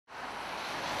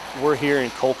We're here in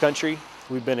coal country.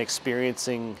 We've been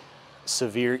experiencing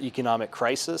severe economic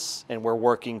crisis, and we're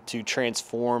working to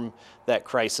transform that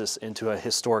crisis into a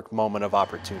historic moment of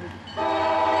opportunity.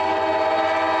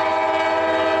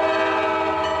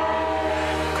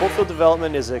 Coalfield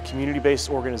Development is a community-based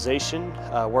organization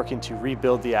working to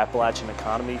rebuild the Appalachian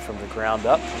economy from the ground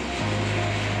up.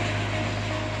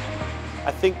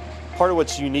 I think part of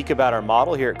what's unique about our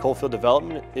model here at Coalfield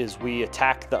Development is we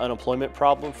attack the unemployment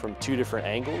problem from two different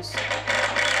angles.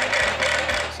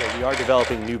 So we are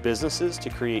developing new businesses to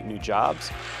create new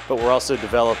jobs, but we're also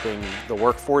developing the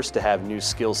workforce to have new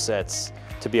skill sets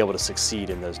to be able to succeed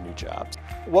in those new jobs.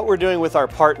 What we're doing with our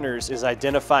partners is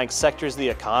identifying sectors of the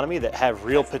economy that have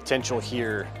real potential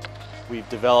here. We've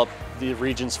developed the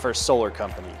region's first solar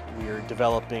company. We are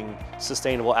developing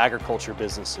sustainable agriculture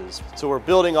businesses. So we're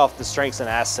building off the strengths and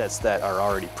assets that are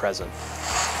already present.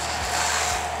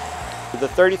 The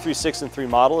 33-6-3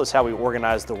 model is how we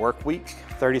organize the work week.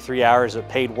 33 hours of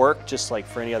paid work, just like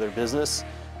for any other business,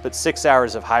 but 6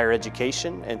 hours of higher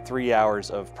education and 3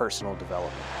 hours of personal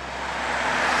development.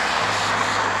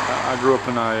 I grew up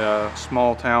in a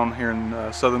small town here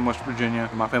in southern West Virginia.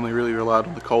 My family really relied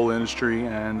on the coal industry,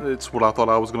 and it's what I thought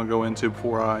I was going to go into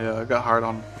before I got hired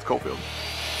on with Coalfield.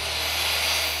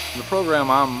 The program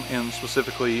I'm in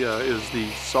specifically is the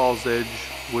Saw's Edge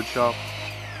wood shop.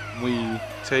 We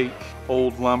take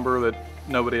old lumber that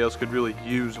nobody else could really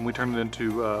use, and we turn it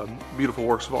into beautiful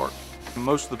works of art. And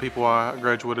most of the people I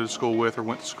graduated school with or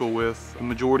went to school with, the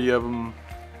majority of them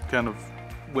kind of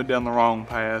went down the wrong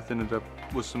path, ended up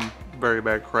with some very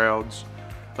bad crowds.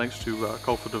 Thanks to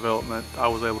Coalfield Development, I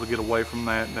was able to get away from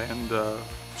that and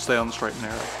stay on the straight and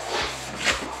narrow.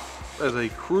 As a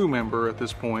crew member at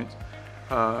this point,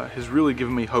 has really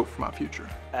given me hope for my future.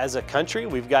 As a country,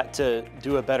 we've got to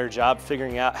do a better job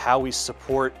figuring out how we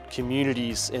support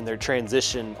communities in their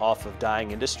transition off of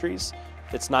dying industries.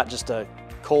 It's not just a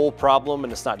coal problem,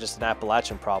 and it's not just an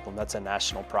Appalachian problem, that's a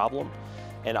national problem.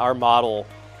 And our model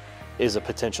is a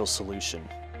potential solution.